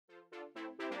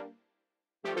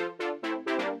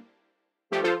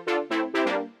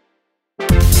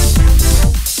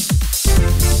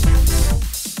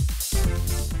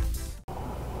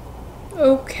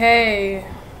Okay.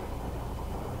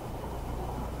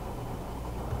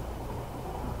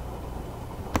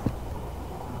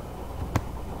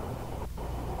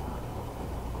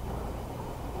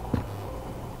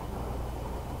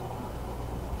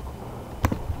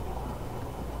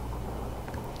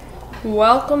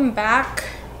 Welcome back.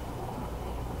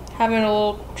 Having a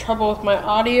little trouble with my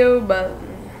audio, but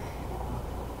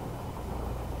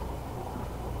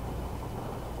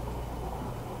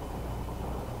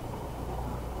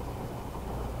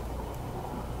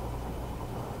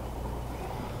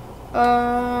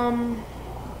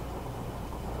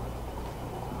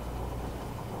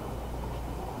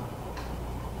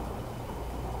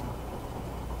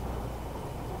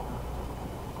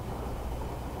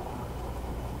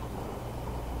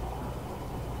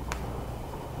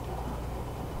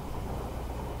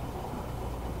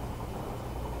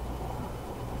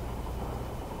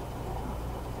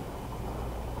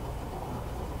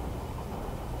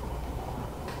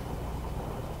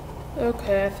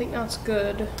okay, I think that's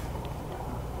good.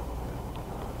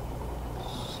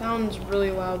 Sounds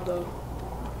really loud though.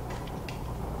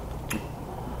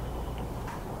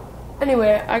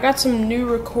 Anyway, I got some new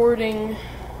recording,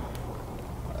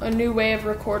 a new way of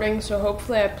recording, so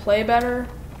hopefully I play better.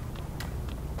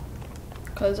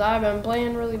 Because I've been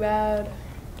playing really bad.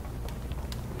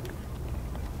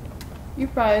 You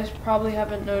guys probably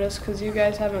haven't noticed because you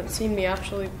guys haven't seen me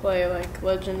actually play like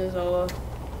Legend of Zelda.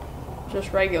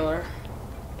 Just regular.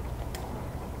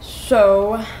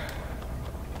 So,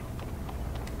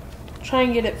 try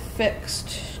and get it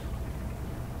fixed.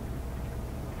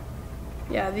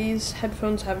 Yeah, these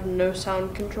headphones have no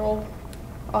sound control.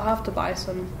 I'll have to buy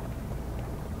some.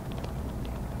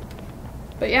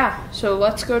 But yeah, so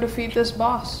let's go defeat this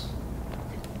boss.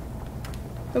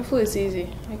 Hopefully it's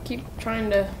easy. I keep trying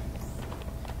to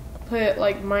play it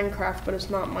like Minecraft, but it's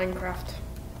not Minecraft.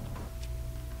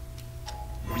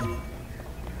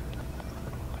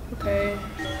 Okay,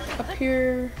 up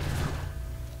here,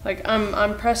 like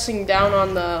I'm pressing down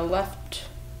on the left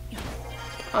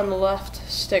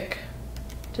stick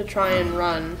to try and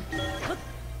run,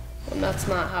 and that's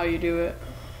not how you do it.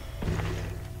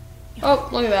 Oh,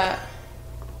 look at that.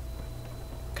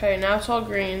 Okay, now it's all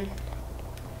green,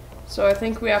 so I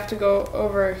think we have to go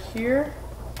over here.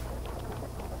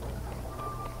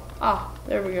 Ah,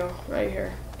 there we go, right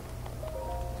here.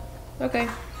 Okay.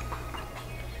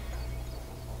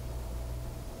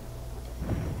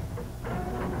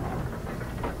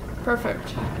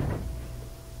 Perfect.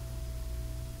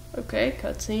 Okay,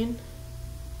 cutscene.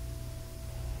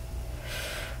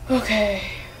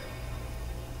 Okay.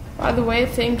 By the way,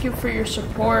 thank you for your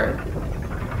support.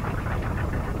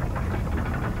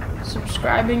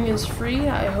 Subscribing is free.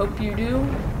 I hope you do.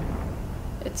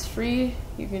 It's free.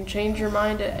 You can change your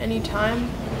mind at any time.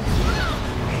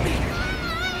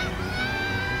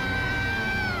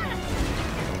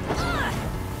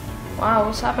 Wow,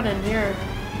 what's happening here?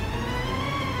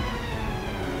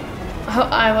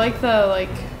 I like the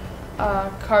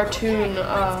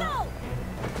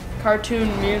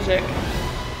cartoon music.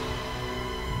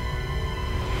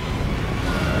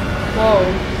 Whoa.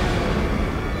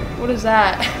 What is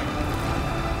that?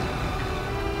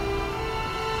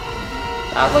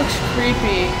 That looks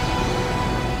creepy.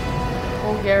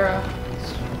 COLGERA.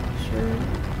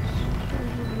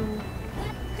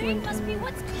 That thing must be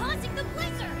what's causing the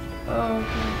blizzard. Oh,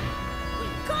 okay.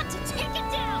 We've got to take it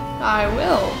down. I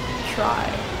will try.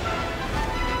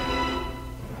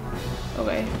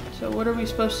 Okay, so what are we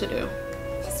supposed to do?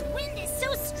 This wind is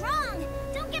so strong.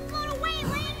 Don't get blown away,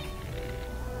 Link.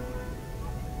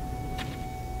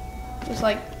 Just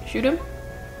like shoot him?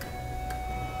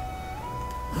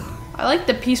 I like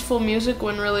the peaceful music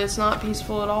when really it's not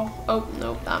peaceful at all. Oh,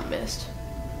 nope, that missed.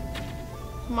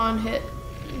 Come on, hit.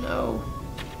 No.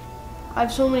 I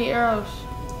have so many arrows.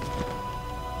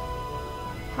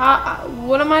 How,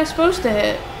 what am I supposed to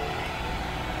hit?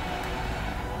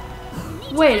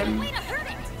 Wait a minute.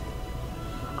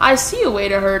 I see a way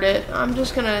to hurt it. I'm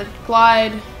just gonna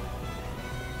glide.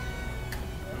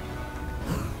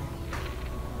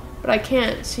 But I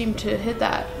can't seem to hit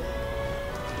that.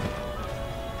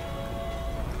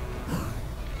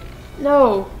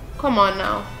 No, come on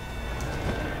now.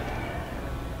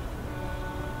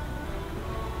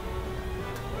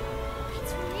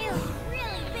 It's really,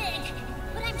 really big,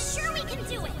 but I'm sure we can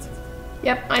do it.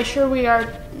 Yep, I sure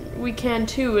we can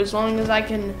too, as long as I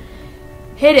can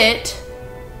hit it.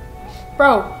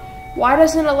 Bro, why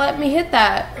doesn't it let me hit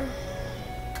that?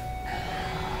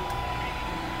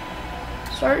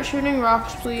 Start shooting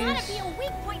rocks, please. There's gotta be a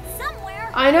weak point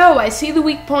somewhere. I know, I see the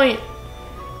weak point.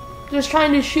 Just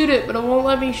trying to shoot it, but it won't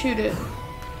let me shoot it.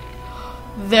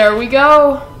 There we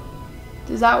go.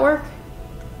 Does that work?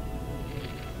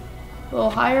 A little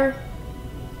higher?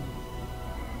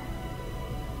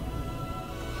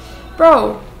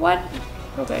 Bro, what?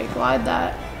 Okay, glide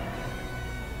that.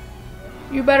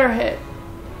 You better hit.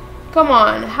 Come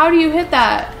on, how do you hit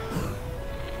that?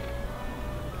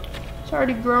 It's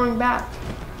already growing back.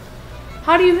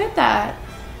 How do you hit that?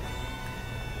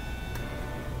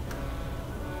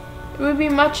 It would be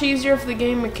much easier if the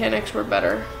game mechanics were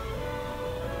better.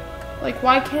 Like,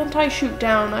 why can't I shoot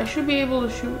down? I should be able to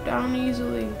shoot down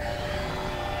easily.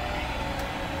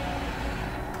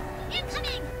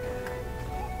 Incoming!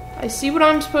 I see what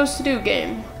I'm supposed to do,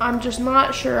 game. I'm just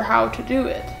not sure how to do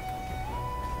it.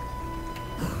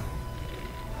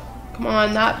 Come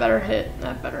on, that better hit.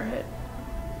 That better hit.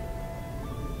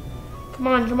 Come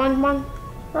on, come on, come on.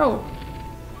 Bro.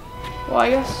 Well, I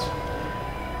guess.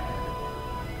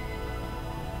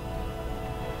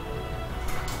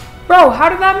 Bro, how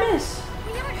did that miss?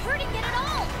 We aren't hurting it at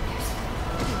all!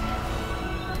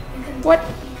 What?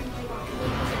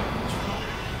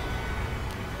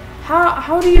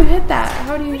 How do you hit that?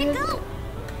 How do you hit it?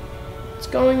 It's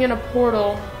going in a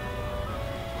portal.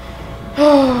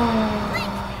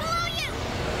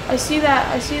 I see that,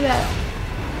 I see that.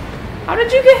 How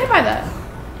did you get hit by that?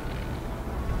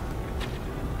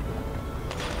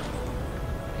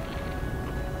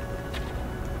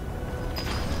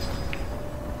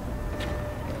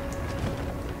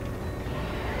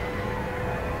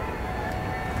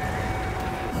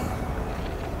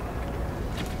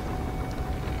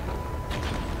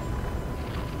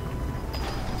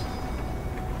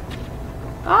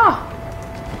 Ah!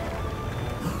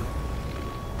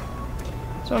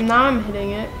 So now I'm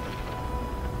hitting it.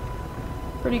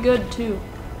 Pretty good too.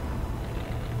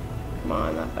 Come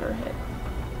on, that better hit.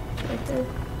 Right there.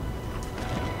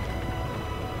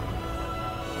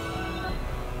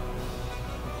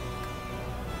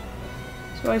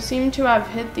 So I seem to have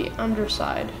hit the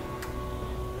underside.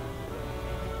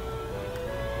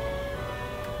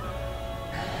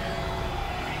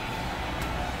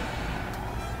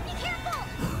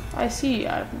 I see,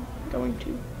 I'm going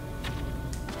to.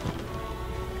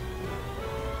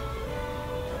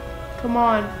 Come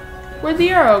on. Where'd the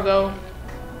arrow go?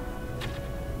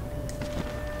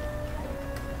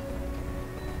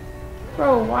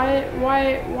 Bro,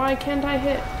 why can't I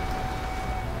hit?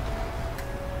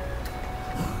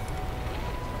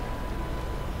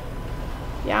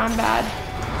 Yeah, I'm bad.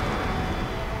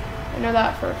 I know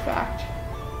that for a fact.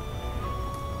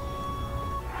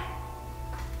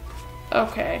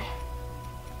 Okay.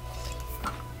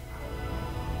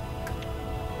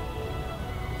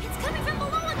 It's coming from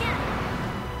below again!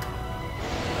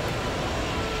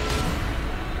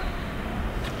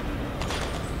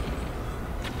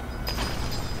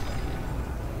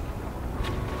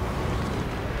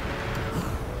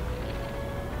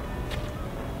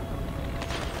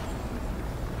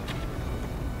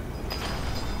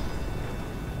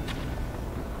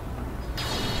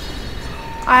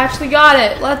 I actually got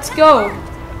it. Let's go.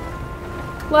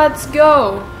 Let's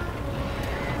go.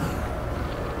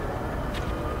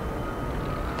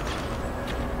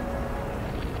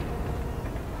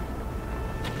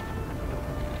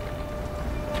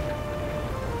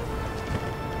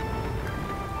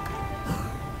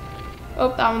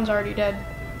 Oh, that one's already dead.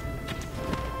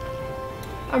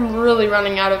 I'm really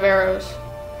running out of arrows.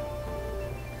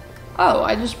 Oh,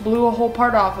 I just blew a whole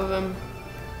part off of him.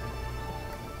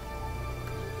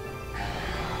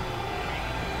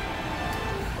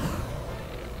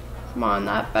 Come on,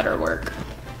 that better work.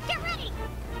 Get ready!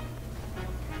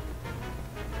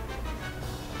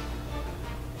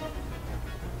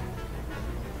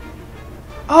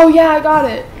 Oh yeah, I got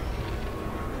it.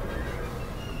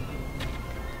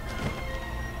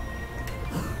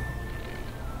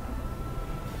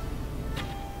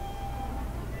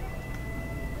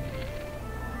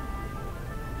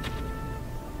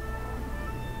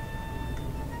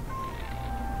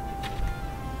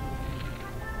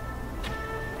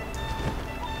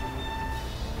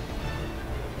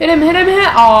 Hit him, hit him, hit!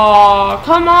 Aw,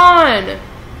 come on!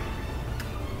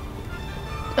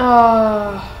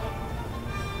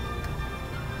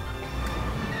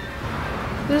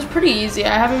 This is pretty easy.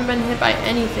 I haven't been hit by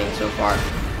anything so far.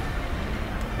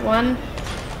 1,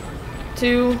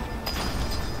 2,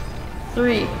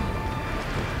 3.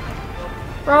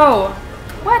 Bro,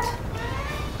 what?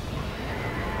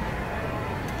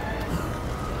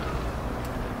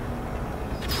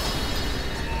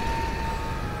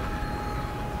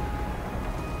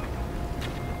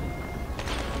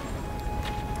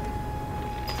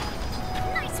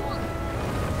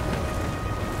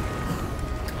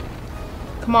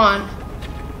 Come on.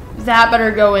 That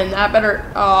better go in. That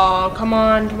better. Oh, come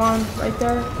on. Come on. Right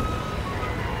there.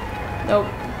 Nope.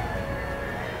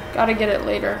 Gotta get it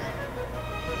later.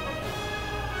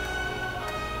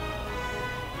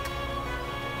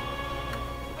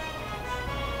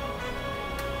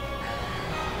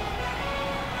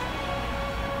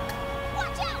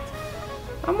 Watch out!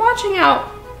 I'm watching out.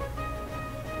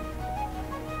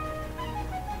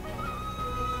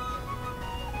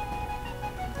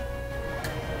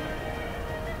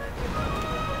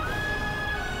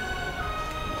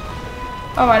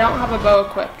 Oh, I don't have a bow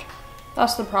equipped.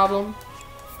 That's the problem.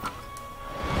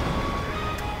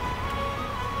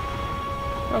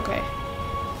 Okay.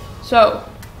 So,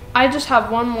 I just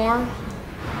have one more.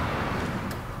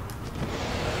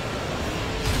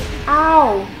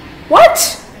 Ow!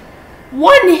 What?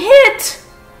 One hit?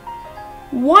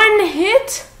 One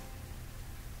hit?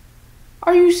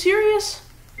 Are you serious?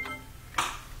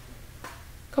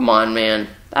 Come on, man.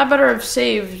 That better have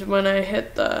saved when I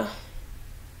hit the...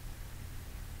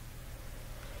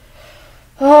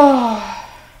 Oh.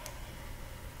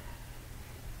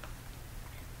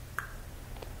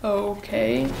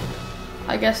 Okay.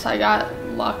 I guess I got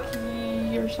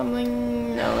lucky or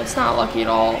something. No, it's not lucky at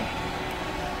all.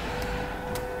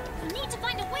 We need to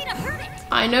find a way to hurt it.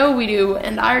 I know we do,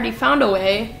 and I already found a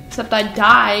way, except I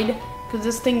died because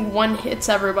this thing one hits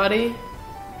everybody.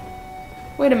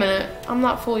 Wait a minute. I'm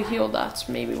not fully healed. That's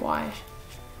maybe why.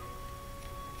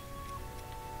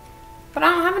 But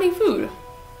I don't have any food.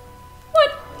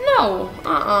 What? No.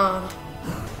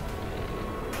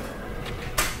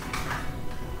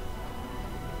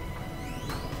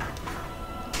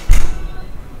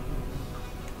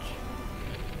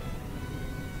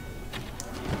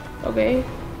 Okay.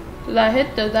 Did that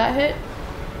hit? Did that hit?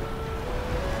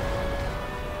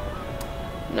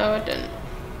 No, it didn't.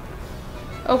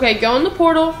 Okay, go in the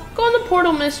portal. Go in the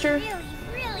portal, mister. Really,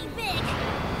 really big.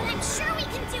 But I'm sure we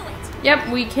can do it. Yep,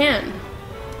 we can.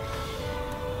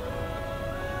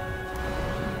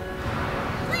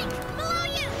 Link, below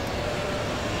you.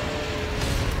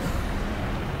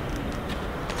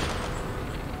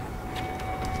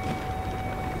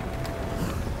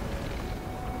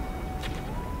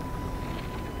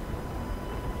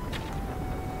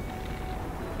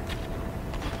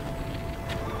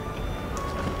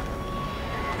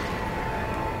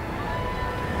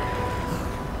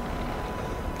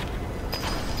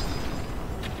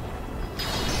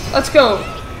 Let's go.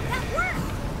 That worked.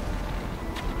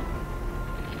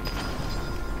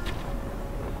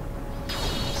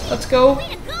 Let's go. Way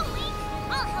to go, Link.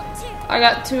 I'll help too. I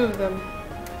got 2 of them.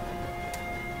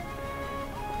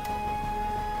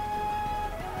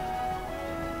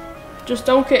 Just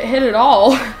don't get hit at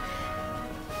all.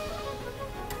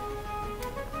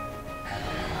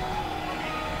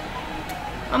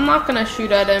 I'm not gonna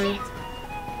shoot at him.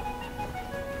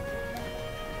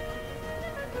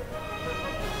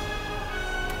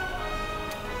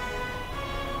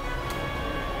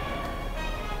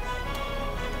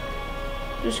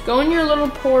 Just go in your little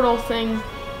portal thing. Way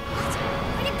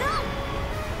to go.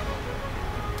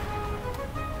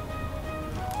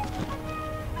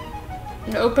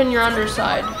 And open your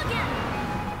underside. Roll again.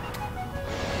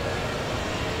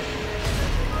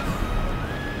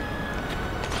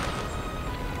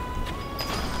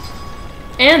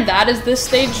 And that is this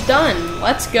stage done.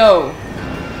 Let's go.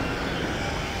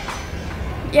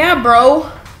 Yeah,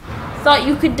 bro. Thought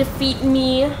you could defeat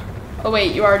me. Oh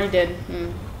wait, you already did.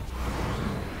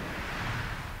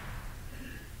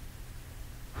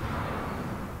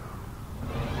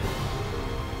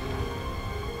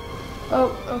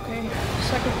 Oh, okay.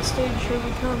 Second stage, here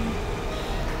we come.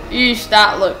 Eesh,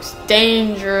 that looks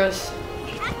dangerous.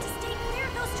 We have to stay clear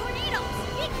of those tornadoes.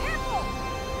 Be careful.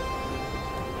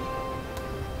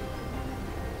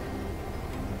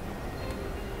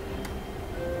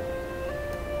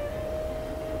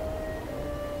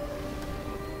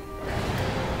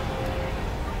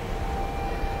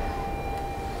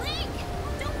 Link,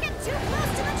 don't get too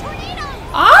close to the tornadoes.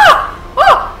 Ah!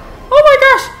 Oh! Oh my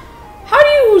gosh! How do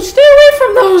you stay away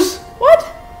from those? What?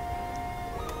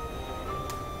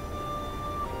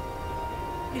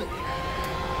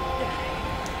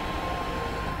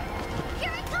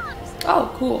 Here it comes.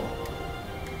 Oh, cool.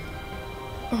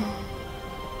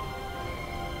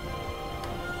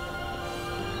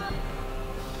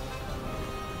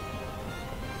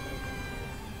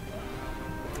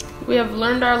 We have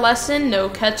learned our lesson. No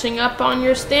catching up on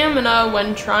your stamina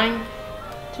when trying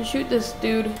to shoot this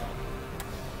dude.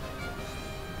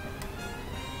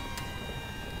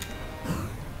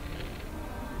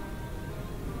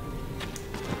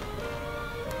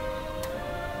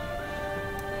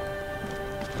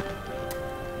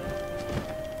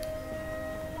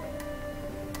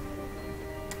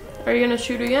 Are you gonna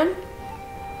shoot again?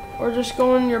 Or just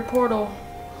go in your portal?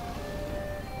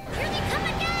 Here they come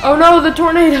again! Oh no, the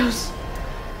tornadoes!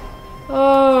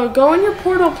 Oh, go in your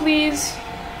portal, please.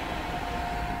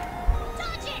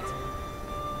 Dodge it!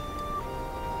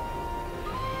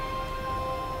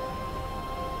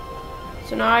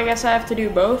 So now I guess I have to do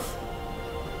both.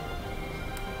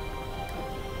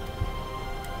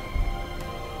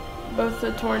 Both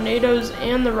the tornadoes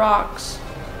and the rocks.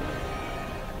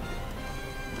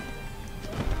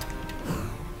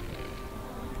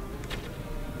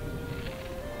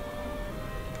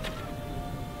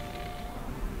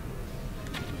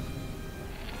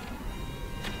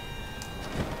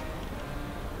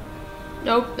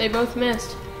 Nope, they both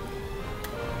missed.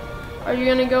 Are you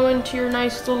gonna go into your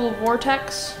nice little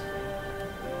vortex?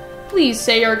 Please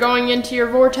say you're going into your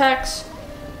vortex.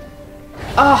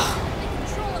 Ugh.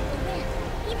 Control of the wind,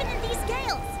 even in these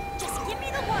gales. Just give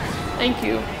me the word. Thank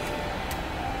you.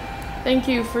 Thank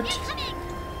you for... Incoming!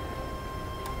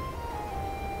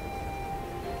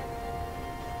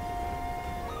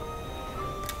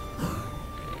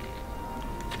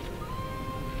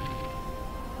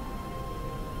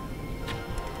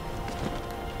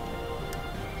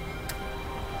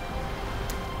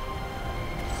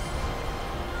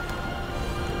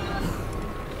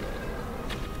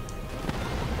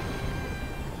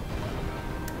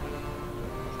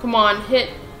 Come on, hit,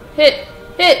 hit,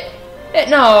 hit, hit.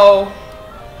 No.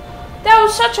 That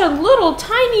was such a little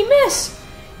tiny miss.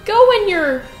 Go in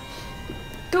your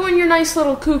nice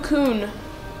little cocoon.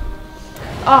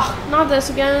 Ugh, not this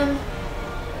again.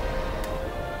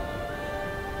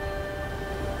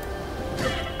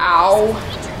 Ow.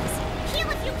 Heal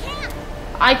if you can.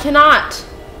 I cannot.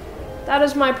 That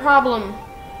is my problem.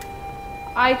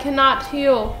 I cannot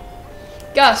heal.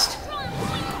 Gust.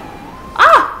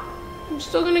 Ah! I'm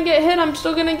still gonna get hit. I'm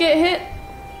still gonna get hit.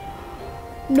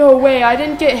 No way, I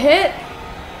didn't get hit.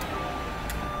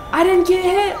 I didn't get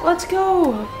hit. Let's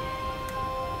go.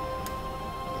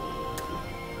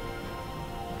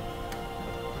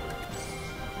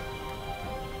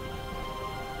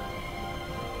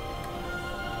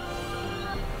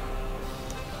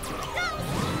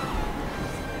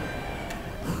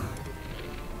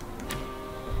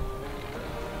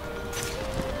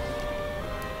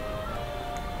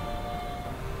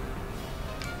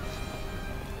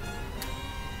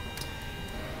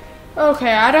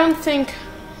 Okay, I don't think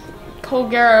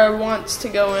COLGERA wants to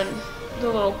go in the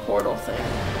little portal thing.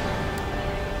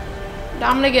 Now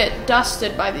I'm gonna get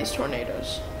dusted by these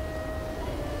tornadoes.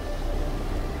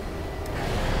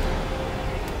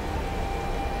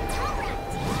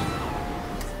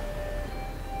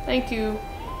 Thank you.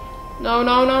 No,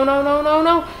 no, no, no, no, no,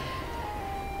 no.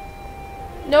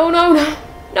 No, no, no.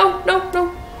 No, no,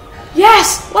 no.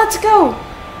 Yes! Let's go!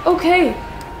 Okay.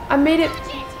 I made it.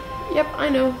 Yep, I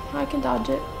know. I can dodge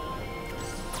it.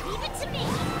 Leave it to me.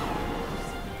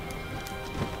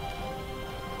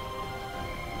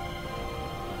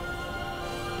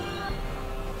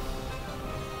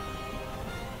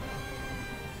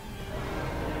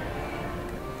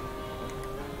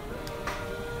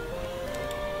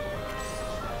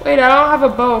 Wait, I don't have a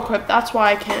bow equipped. That's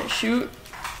why I can't shoot.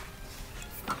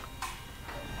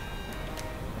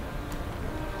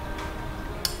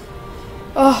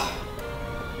 Oh.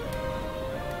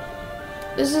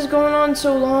 This is going on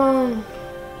so long.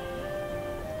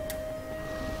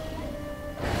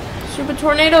 Super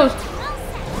tornadoes.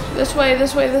 This way,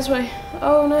 this way, this way.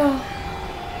 Oh no.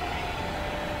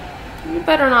 You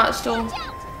better not still.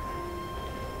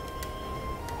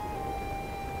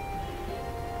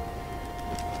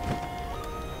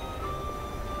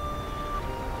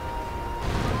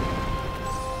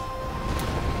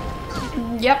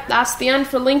 Yep, that's the end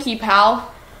for Linky,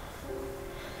 pal.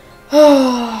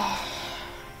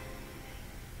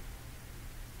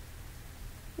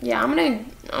 Yeah, I'm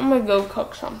gonna go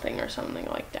cook something or something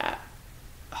like that.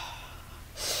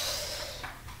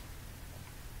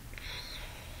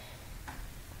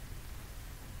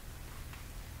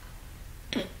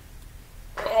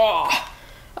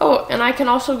 Oh, and I can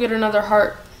also get another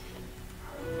heart.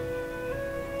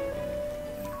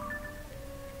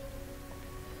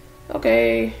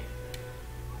 Okay.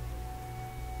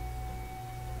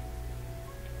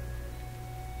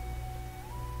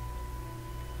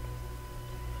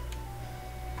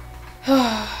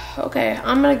 Okay,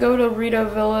 I'm gonna go to Rito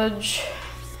Village.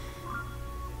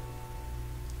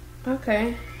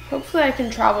 Okay. Hopefully I can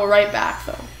travel right back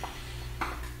though.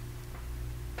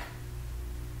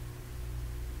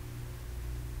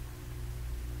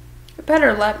 It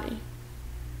better let me.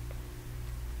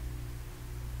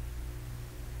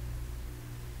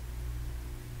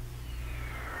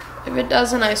 If it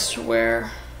doesn't, I swear.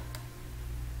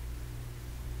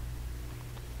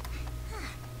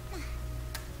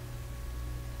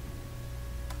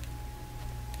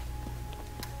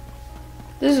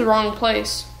 This is the wrong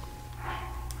place.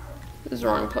 This is the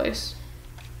wrong place.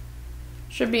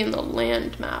 Should be in the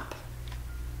land map.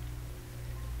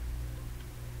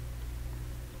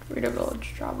 Rita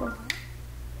Village, Java.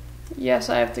 Yes,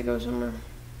 I have to go somewhere.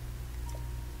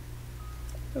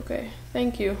 Okay,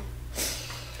 thank you.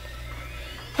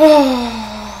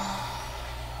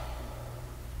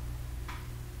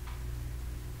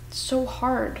 It's so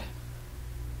hard.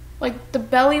 Like, the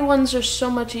belly ones are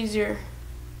so much easier.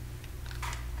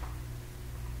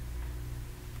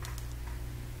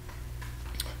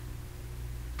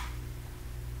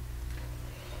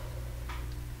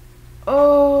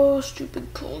 Oh,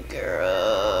 stupid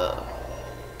COLGERA.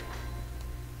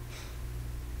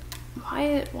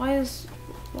 Why is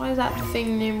that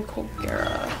thing named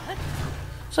COLGERA?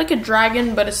 It's like a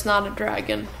dragon, but it's not a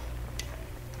dragon.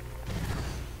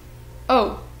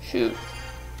 Oh, shoot.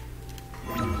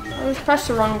 I always press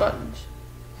the wrong buttons.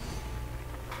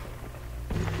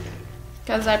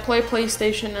 Because I play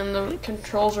PlayStation and the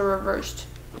controls are reversed.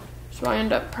 So I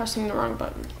end up pressing the wrong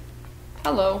button.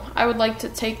 Hello, I would like to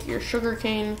take your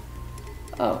sugarcane.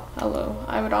 Oh, hello.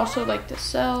 I would also like to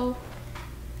sell.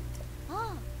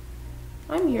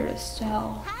 I'm here to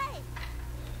sell.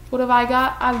 What have I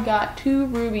got? I've got 2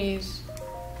 rubies.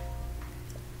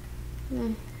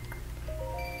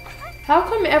 How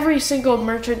come every single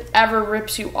merchant ever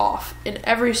rips you off in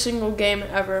every single game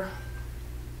ever?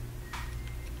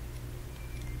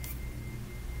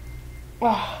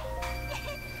 Oh.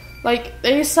 Like,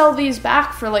 they sell these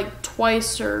back for like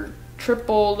twice or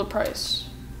triple the price.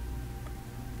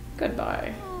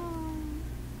 Goodbye.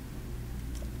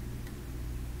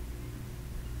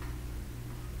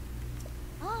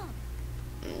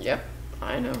 Yep,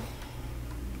 I know.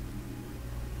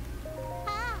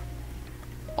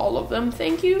 All of them,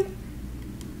 thank you.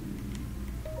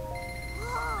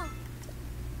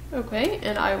 Okay,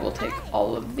 and I will take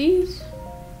all of these.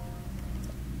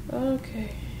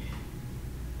 Okay.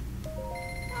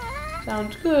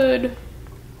 Sounds good.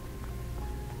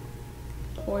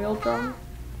 Oil drum.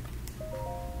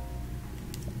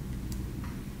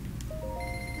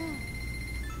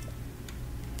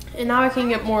 And now I can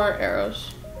get more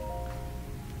arrows.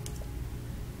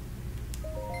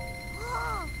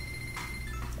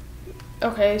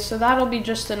 Okay, so that'll be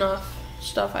just enough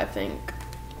stuff, I think.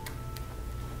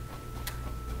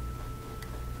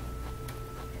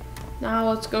 Now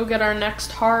let's go get our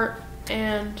next heart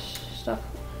and stuff.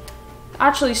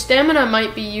 Actually, stamina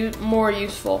might be more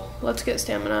useful. Let's get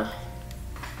stamina.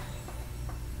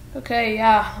 Okay,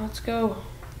 yeah, let's go.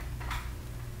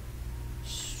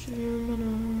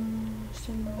 Stamina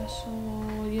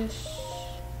vessel, yes.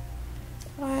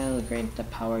 I'll grant the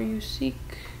power you seek.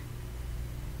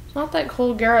 It's not that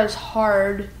COLGERA is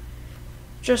hard,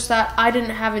 just that I didn't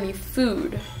have any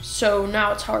food, so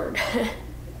now it's hard.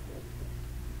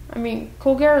 I mean,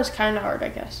 COLGERA is kind of hard, I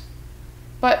guess.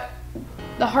 But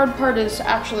the hard part is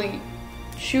actually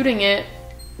shooting it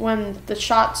when the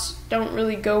shots don't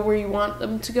really go where you want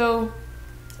them to go.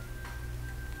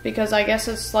 Because I guess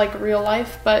it's like real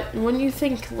life, but wouldn't you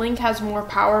think Link has more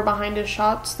power behind his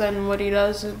shots than what he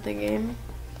does in the game?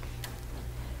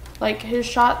 Like, his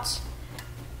shots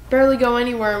barely go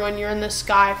anywhere when you're in the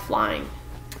sky flying.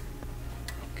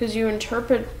 Because you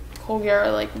interpret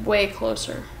COLGERA like way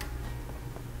closer.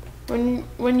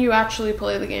 When you actually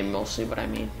play the game, you'll see what I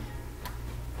mean.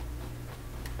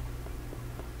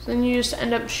 So then you just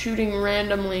end up shooting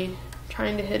randomly,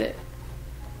 trying to hit it.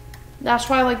 That's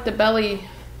why I like the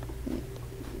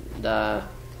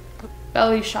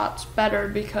belly shots better,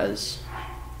 because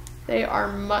they are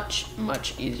much,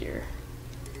 much easier.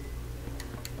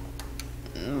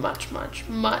 Much, much,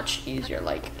 much easier.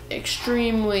 Like,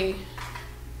 extremely.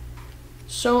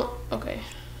 So, okay.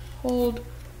 Hold,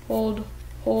 hold,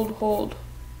 hold, hold.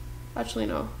 Actually,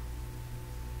 no.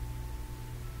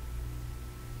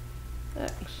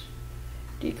 X.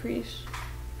 Decrease.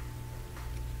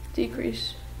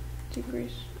 Decrease.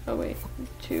 Decrease. Oh, wait.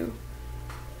 2.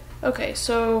 Okay,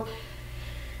 so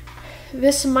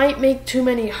this might make too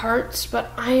many hearts,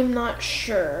 but I am not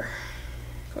sure.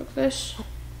 Cook this.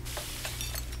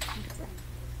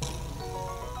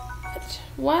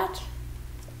 What?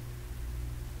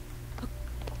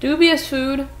 Dubious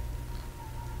food?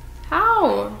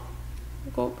 How?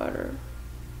 Goat butter.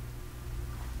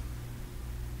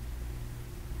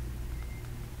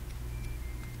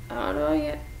 How do I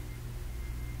get...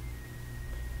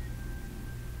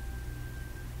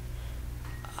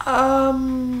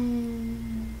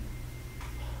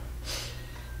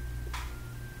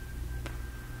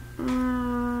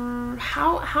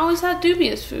 how is that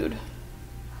dubious food?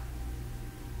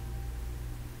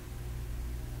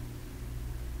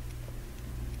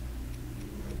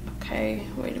 Okay,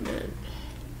 wait a minute.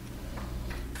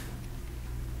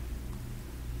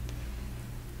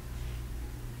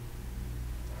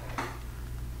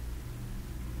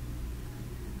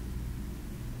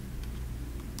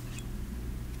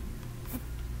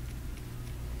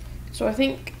 So I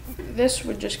think this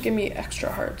would just give me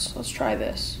extra hearts. Let's try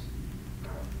this.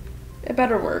 It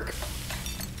better work.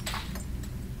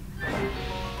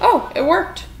 Oh, it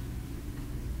worked.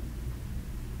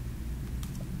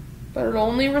 But it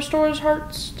only restores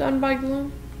hearts done by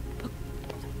gloom.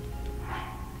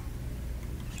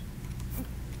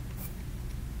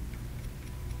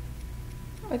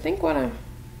 I think what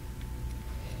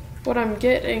I'm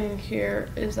getting here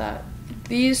is that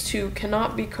these two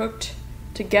cannot be cooked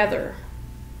together.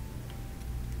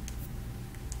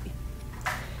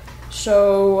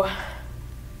 So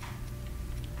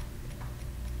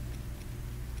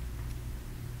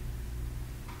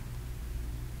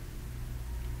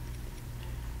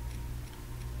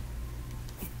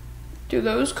do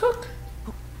those cook?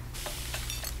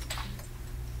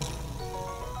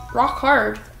 Rock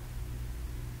hard.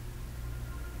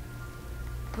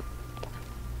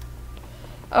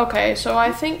 Okay, so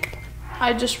I think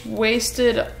I just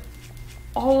wasted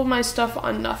all of my stuff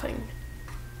on nothing.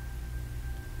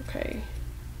 Okay.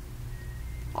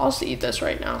 I'll just eat this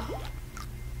right now.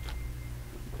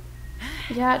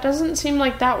 Yeah, it doesn't seem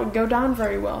like that would go down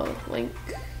very well, Link.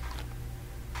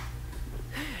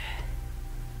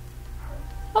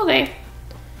 Okay.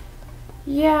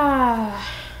 Yeah.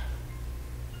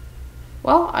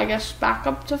 Well, I guess back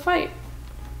up to fight.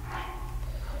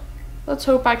 Let's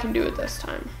hope I can do it this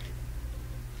time.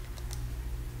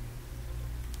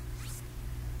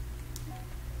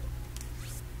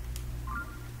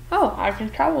 Oh, I can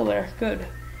travel there. Good.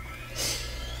 It's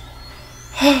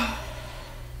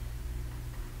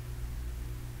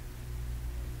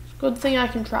a good thing I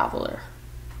can travel there.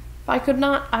 If I could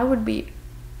not, I would be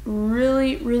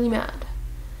really, really mad.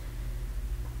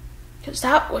 Because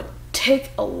that would take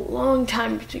a long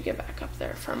time to get back up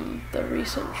there from the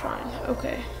recent shrine.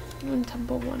 Okay. Moon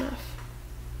Temple 1F.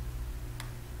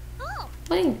 Oh.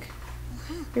 Link!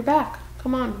 You're back.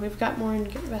 Come on, we've got more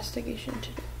investigation to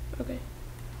do. Okay.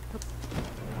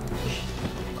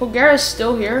 COLGERA's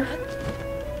still here.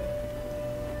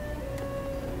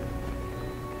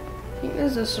 I think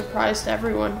this is a surprise to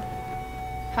everyone.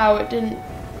 How it didn't...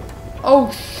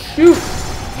 Oh, shoot!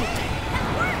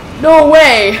 No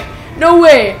way! No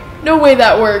way! No way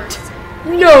that worked!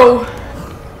 No!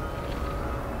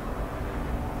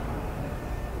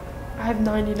 I have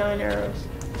 99 arrows.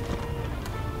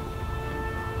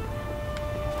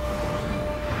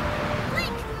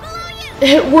 Link, below you.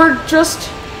 It worked just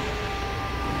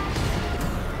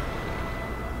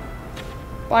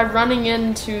by running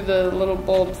into the little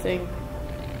bulb thing.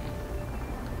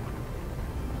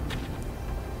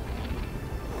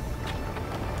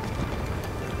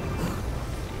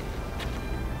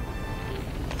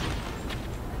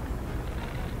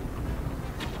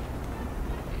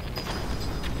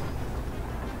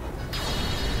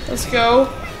 Let's go.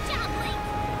 Good job,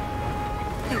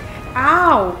 Link.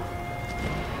 Ow!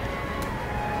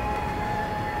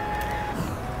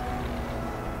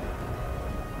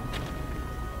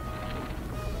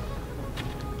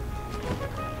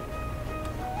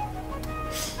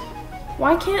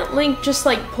 Why can't Link just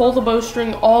like pull the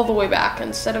bowstring all the way back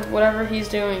instead of whatever he's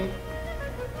doing?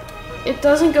 It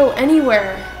doesn't go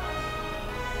anywhere.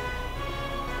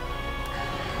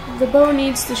 The bow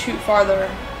needs to shoot farther.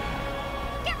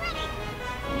 Get ready.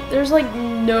 There's like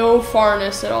no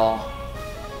farness at all.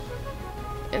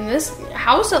 And this,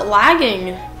 how's it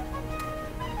lagging?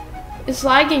 It's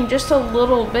lagging just a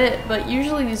little bit, but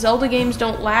usually Zelda games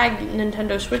don't lag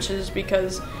Nintendo Switches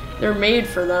because they're made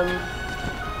for them.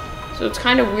 So it's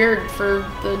kind of weird for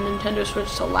the Nintendo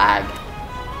Switch to lag.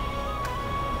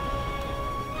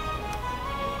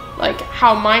 Like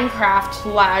how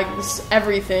Minecraft lags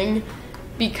everything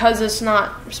because it's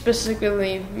not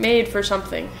specifically made for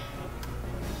something.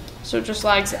 So it just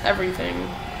lags everything.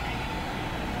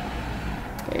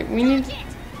 Okay, we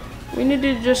need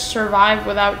to just survive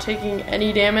without taking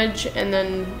any damage and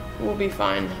then we'll be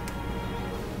fine.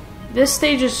 This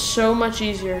stage is so much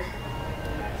easier.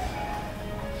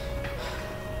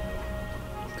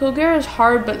 COLGERA is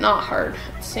hard but not hard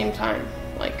at the same time.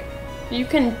 Like, you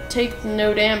can take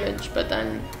no damage, but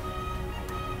then...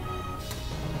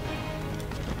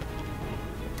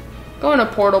 Go in a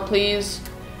portal, please.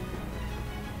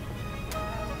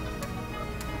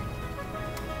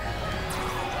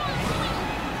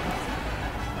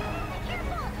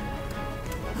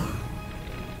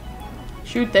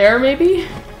 Shoot there, maybe?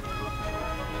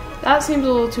 That seems a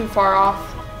little too far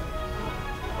off.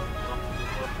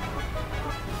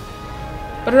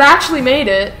 But it actually made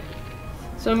it.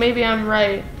 So maybe I'm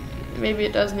right. Maybe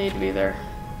it does need to be there.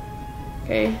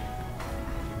 Okay.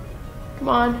 Come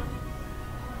on.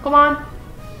 Come on.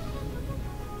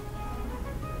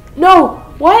 No!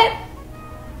 What?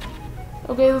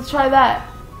 Okay, let's try that.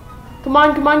 Come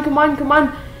on, come on, come on, come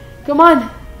on. Come on.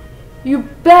 You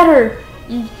better.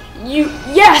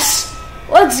 Yes!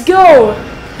 Let's go!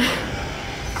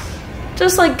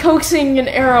 Just like coaxing an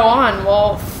arrow on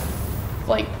while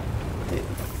like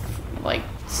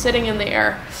sitting in the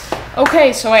air.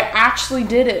 Okay, so I actually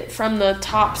did it from the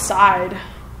top side.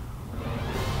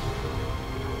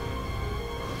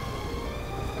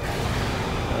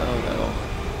 Oh no.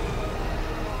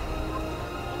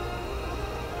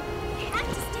 You have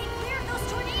to stay clear of those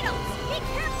tornadoes. Be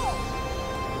careful.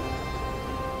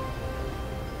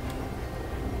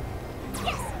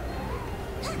 Yes.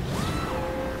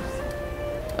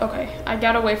 Okay, I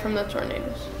got away from the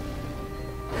tornadoes.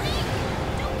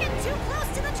 Don't get too close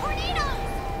to the tornadoes.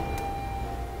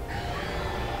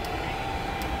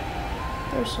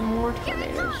 There's some more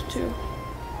tornadoes too.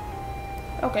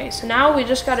 Okay, so now we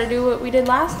just gotta do what we did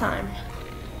last time.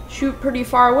 Shoot pretty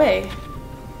far away.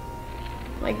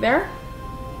 Like there?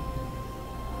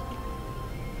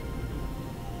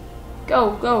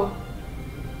 Go, go.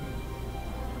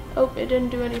 Oh, it didn't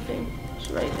do anything. It's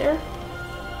right there.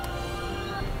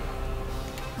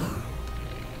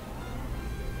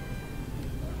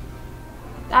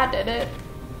 That did it.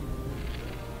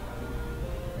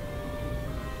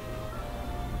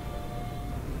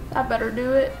 That better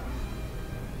do it.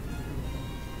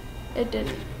 It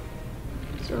didn't.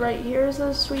 So right here is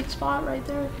a sweet spot right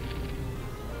there.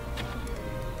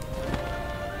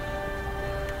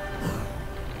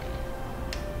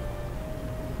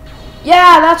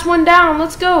 Yeah, that's one down.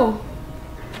 Let's go.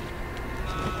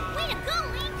 Way to go,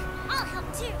 Link. I'll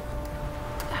help too.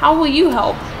 How will you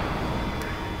help?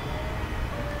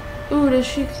 Ooh,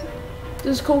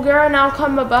 does COLGERA now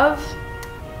come above?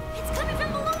 It's coming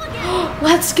from below again.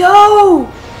 Let's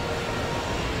go!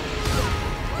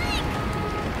 Link.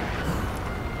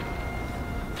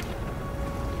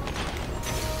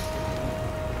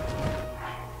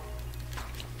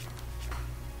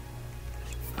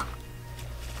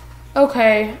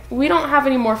 Okay, we don't have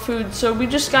any more food, so we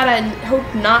just gotta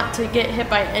hope not to get hit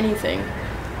by anything.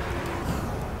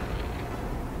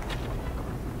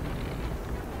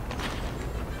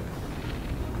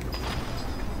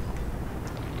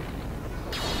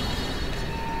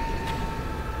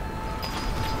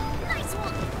 Nice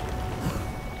one.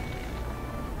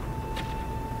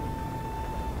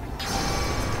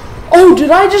 Oh,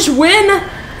 did I just win?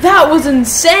 That was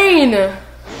insane!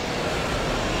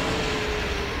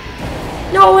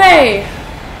 No way!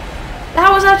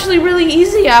 That was actually really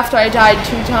easy after I died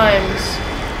 2 times.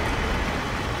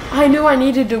 I knew I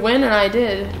needed to win and I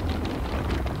did.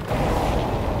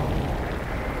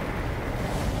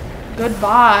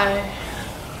 Goodbye.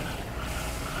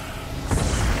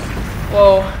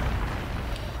 Whoa.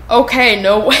 Okay,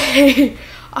 no way.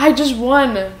 I just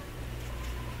won.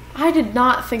 I did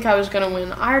not think I was gonna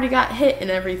win. I already got hit and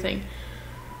everything.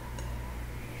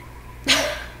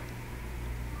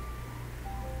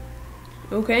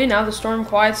 Okay, now the storm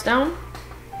quiets down.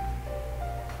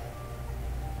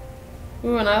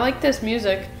 Ooh, and I like this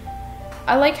music.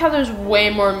 I like how there's way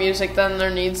more music than there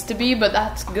needs to be, but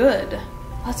that's good.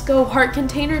 Let's go, heart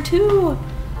container 2.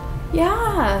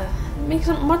 Yeah, it makes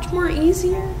it much more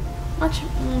easier. Much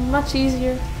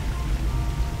easier.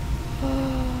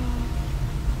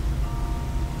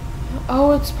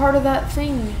 Oh, it's part of that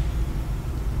thing.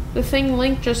 The thing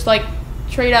Link just like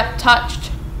straight up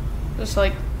touched. Just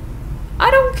like, I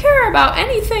don't care about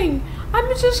anything. I'm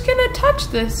just gonna touch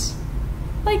this.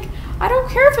 Like, I don't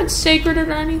care if it's sacred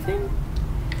or anything.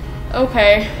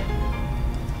 Okay.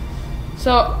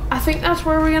 So, I think that's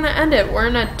where we're gonna end it.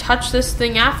 We're gonna touch this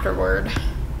thing afterward.